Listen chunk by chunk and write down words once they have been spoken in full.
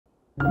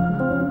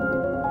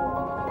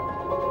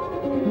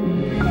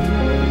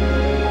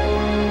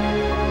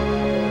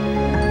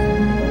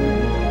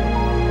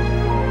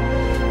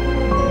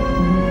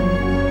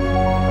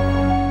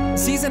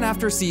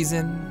after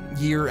season,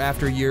 year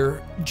after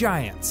year,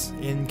 giants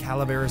in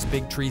Calaveras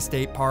Big Tree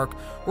State Park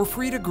were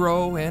free to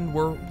grow and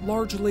were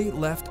largely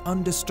left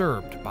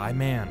undisturbed by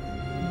man.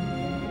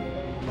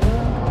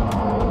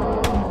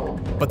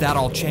 But that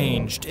all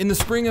changed in the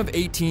spring of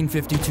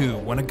 1852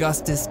 when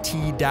Augustus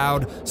T.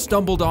 Dowd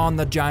stumbled on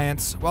the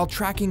giants while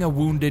tracking a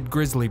wounded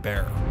grizzly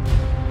bear.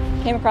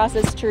 Came across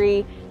this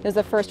tree. It was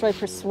the first way to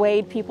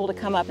persuade people to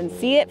come up and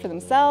see it for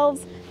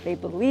themselves. They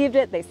believed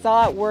it, they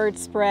saw it, word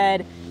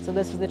spread. So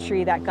this was the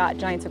tree that got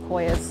giant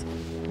sequoias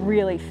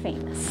really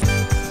famous.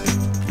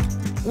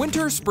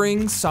 Winter,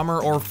 spring,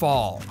 summer, or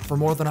fall, for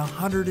more than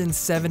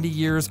 170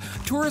 years,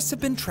 tourists have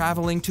been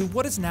traveling to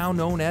what is now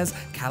known as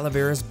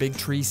Calaveras Big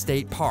Tree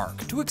State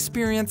Park to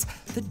experience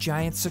the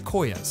giant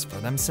sequoias for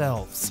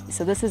themselves.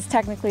 So this is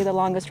technically the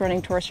longest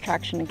running tourist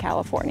attraction in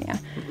California.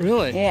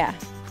 Really? Yeah.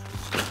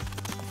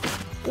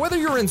 Whether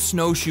you're in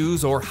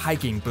snowshoes or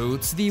hiking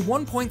boots, the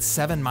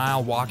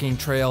 1.7-mile walking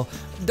trail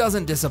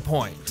doesn't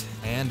disappoint.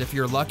 And if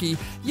you're lucky,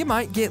 you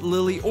might get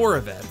Lily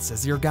Orovitz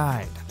as your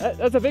guide.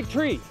 That's a big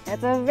tree.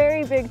 It's a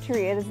very big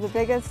tree. It is the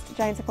biggest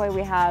giant sequoia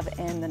we have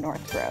in the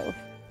North Grove.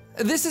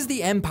 This is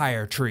the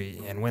Empire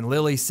tree, and when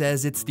Lily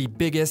says it's the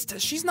biggest,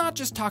 she's not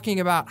just talking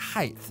about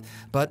height,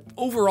 but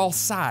overall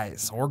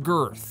size or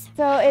girth.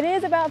 So it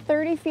is about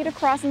 30 feet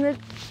across in the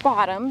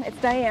bottom, its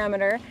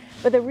diameter.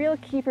 But the real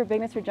key for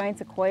bigness for giant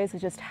sequoias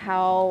is just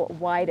how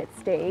wide it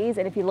stays.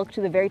 And if you look to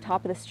the very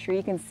top of this tree,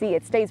 you can see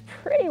it stays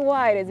pretty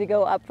wide as you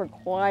go up for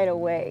quite a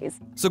ways.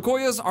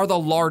 Sequoias are the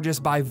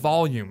largest by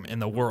volume in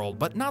the world,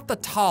 but not the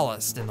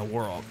tallest in the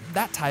world.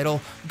 That title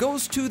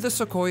goes to the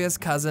sequoia's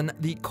cousin,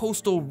 the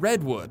coastal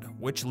redwood,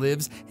 which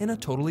lives in a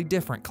totally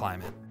different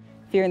climate.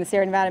 If you're in the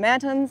Sierra Nevada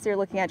mountains, you're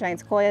looking at giant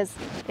sequoias.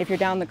 If you're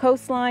down the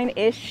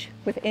coastline-ish,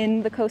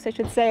 within the coast I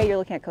should say, you're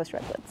looking at coast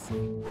redwoods.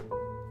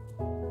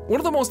 One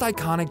of the most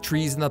iconic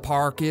trees in the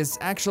park is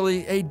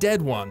actually a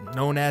dead one,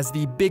 known as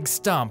the Big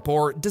Stump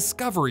or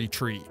Discovery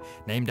Tree,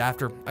 named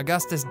after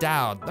Augustus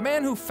Dowd, the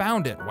man who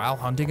found it while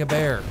hunting a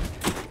bear.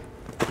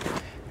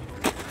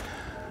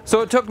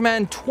 So it took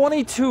men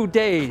 22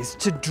 days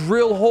to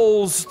drill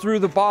holes through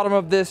the bottom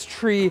of this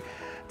tree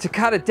to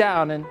cut it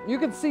down, and you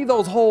can see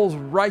those holes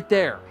right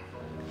there.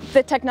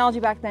 The technology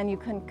back then, you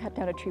couldn't cut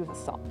down a tree with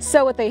a saw.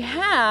 So what they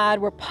had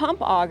were pump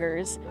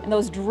augers and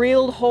those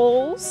drilled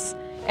holes.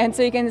 And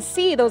so you can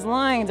see those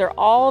lines are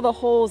all the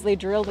holes they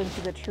drilled into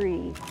the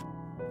tree.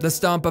 The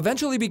stump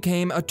eventually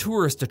became a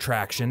tourist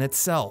attraction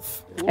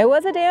itself. It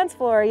was a dance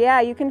floor, yeah.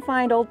 You can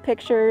find old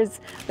pictures.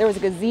 There was a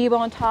gazebo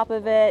on top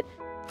of it.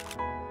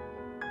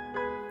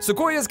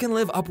 Sequoias can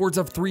live upwards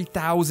of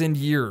 3,000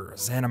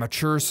 years, and a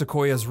mature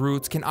sequoia's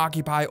roots can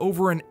occupy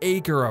over an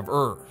acre of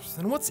earth.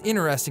 And what's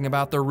interesting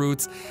about their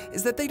roots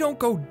is that they don't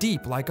go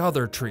deep like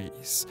other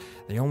trees.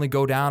 They only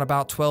go down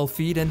about 12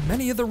 feet, and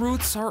many of the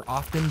roots are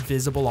often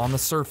visible on the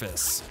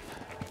surface.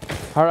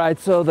 All right,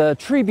 so the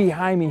tree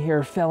behind me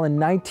here fell in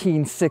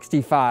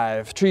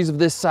 1965. Trees of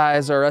this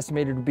size are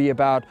estimated to be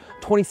about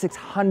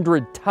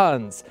 2,600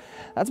 tons.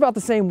 That's about the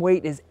same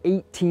weight as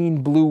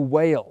 18 blue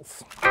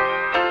whales.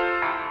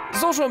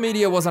 Social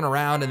media wasn't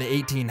around in the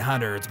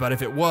 1800s, but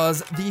if it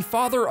was, the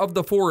father of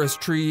the forest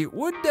tree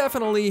would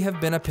definitely have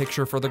been a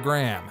picture for the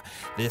gram.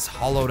 This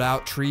hollowed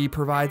out tree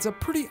provides a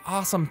pretty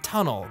awesome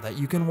tunnel that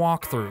you can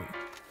walk through.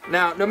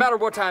 Now, no matter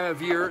what time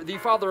of year, the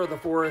father of the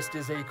forest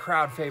is a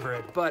crowd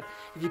favorite, but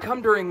if you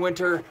come during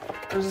winter,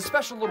 there's a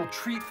special little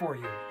treat for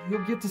you.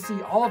 You'll get to see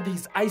all of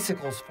these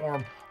icicles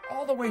form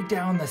all the way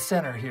down the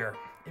center here.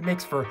 It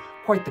makes for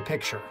quite the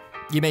picture.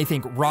 You may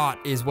think rot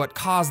is what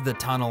caused the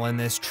tunnel in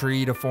this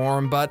tree to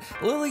form, but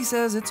Lily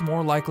says it's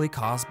more likely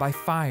caused by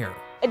fire.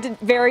 It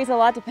varies a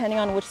lot depending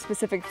on which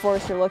specific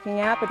forest you're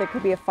looking at, but there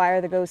could be a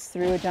fire that goes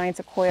through a giant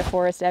sequoia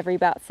forest every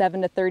about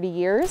 7 to 30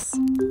 years.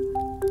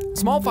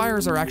 Small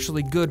fires are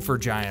actually good for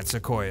giant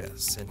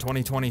sequoias. In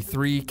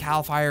 2023,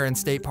 CAL FIRE and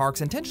state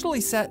parks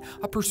intentionally set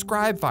a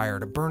prescribed fire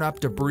to burn up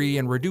debris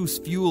and reduce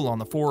fuel on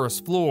the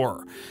forest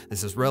floor.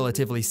 This is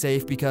relatively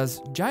safe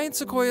because giant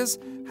sequoias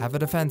have a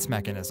defense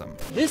mechanism.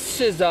 This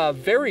is a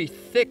very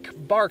thick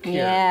bark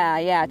here.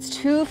 Yeah, it's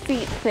 2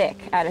 feet thick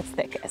at its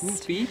thickest. 2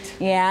 feet?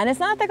 Yeah, and it's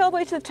not thick all the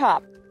way to the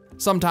top.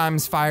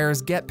 Sometimes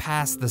fires get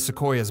past the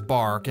sequoia's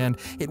bark and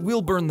it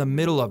will burn the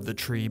middle of the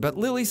tree, but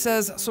Lily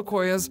says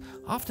sequoias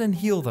often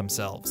heal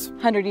themselves.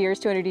 100 years,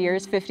 200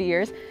 years, 50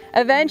 years.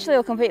 Eventually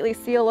it'll completely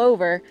seal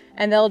over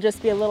and there'll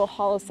just be a little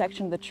hollow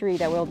section of the tree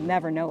that we'll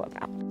never know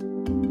about.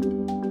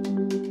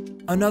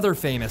 Another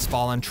famous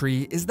fallen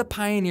tree is the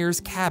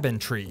pioneer's cabin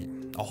tree.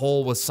 A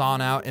hole was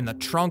sawn out in the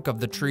trunk of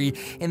the tree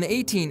in the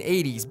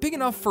 1880s, big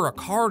enough for a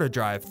car to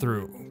drive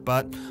through.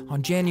 But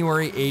on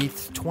January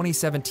 8th,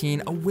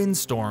 2017, a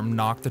windstorm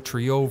knocked the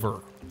tree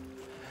over.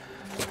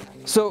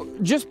 So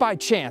just by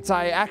chance,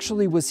 I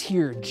actually was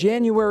here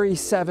January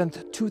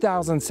 7th,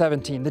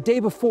 2017, the day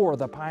before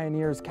the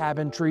pioneer's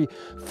cabin tree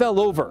fell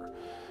over.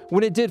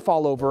 When it did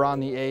fall over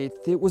on the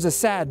 8th, it was a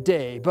sad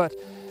day, but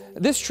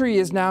this tree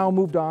has now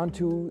moved on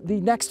to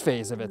the next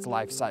phase of its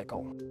life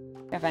cycle.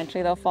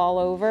 Eventually they'll fall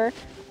over,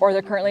 or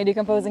they're currently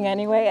decomposing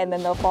anyway, and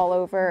then they'll fall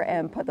over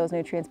and put those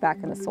nutrients back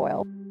in the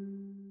soil.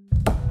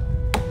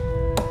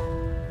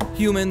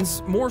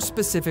 Humans, more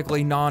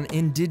specifically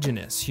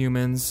non-indigenous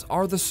humans,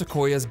 are the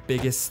sequoia's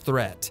biggest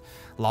threat.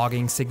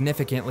 Logging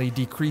significantly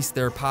decreased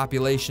their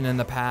population in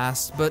the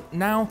past, but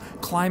now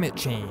climate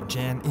change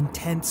and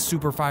intense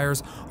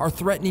superfires are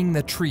threatening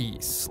the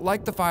trees,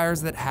 like the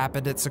fires that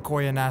happened at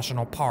Sequoia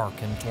National Park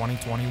in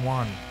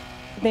 2021.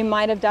 They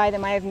might have died, they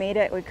might have made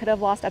it. We could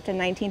have lost up to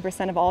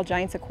 19% of all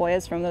giant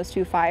sequoias from those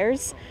two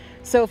fires.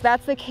 So if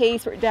that's the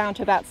case, we're down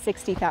to about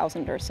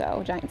 60,000 or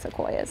so giant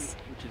sequoias,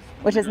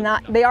 which is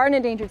not, they are an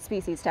endangered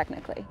species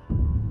technically.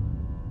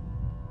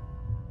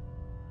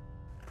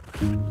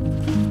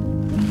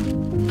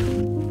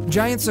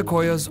 Giant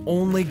sequoias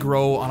only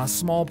grow on a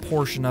small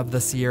portion of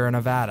the Sierra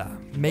Nevada,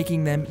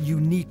 making them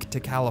unique to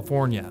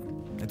California.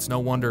 It's no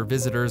wonder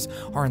visitors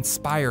are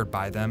inspired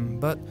by them,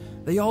 but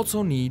they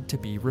also need to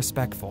be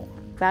respectful.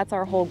 That's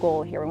our whole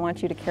goal here. We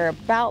want you to care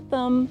about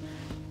them,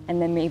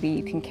 and then maybe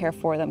you can care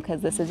for them,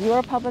 because this is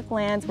your public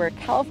lands. We're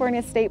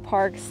California state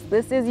parks.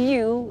 This is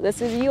you,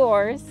 this is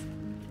yours.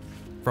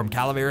 From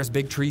Calaveras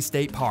Big Tree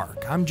State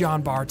Park, I'm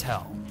John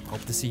Bartell.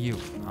 Hope to see you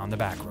on the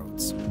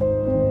Backroads.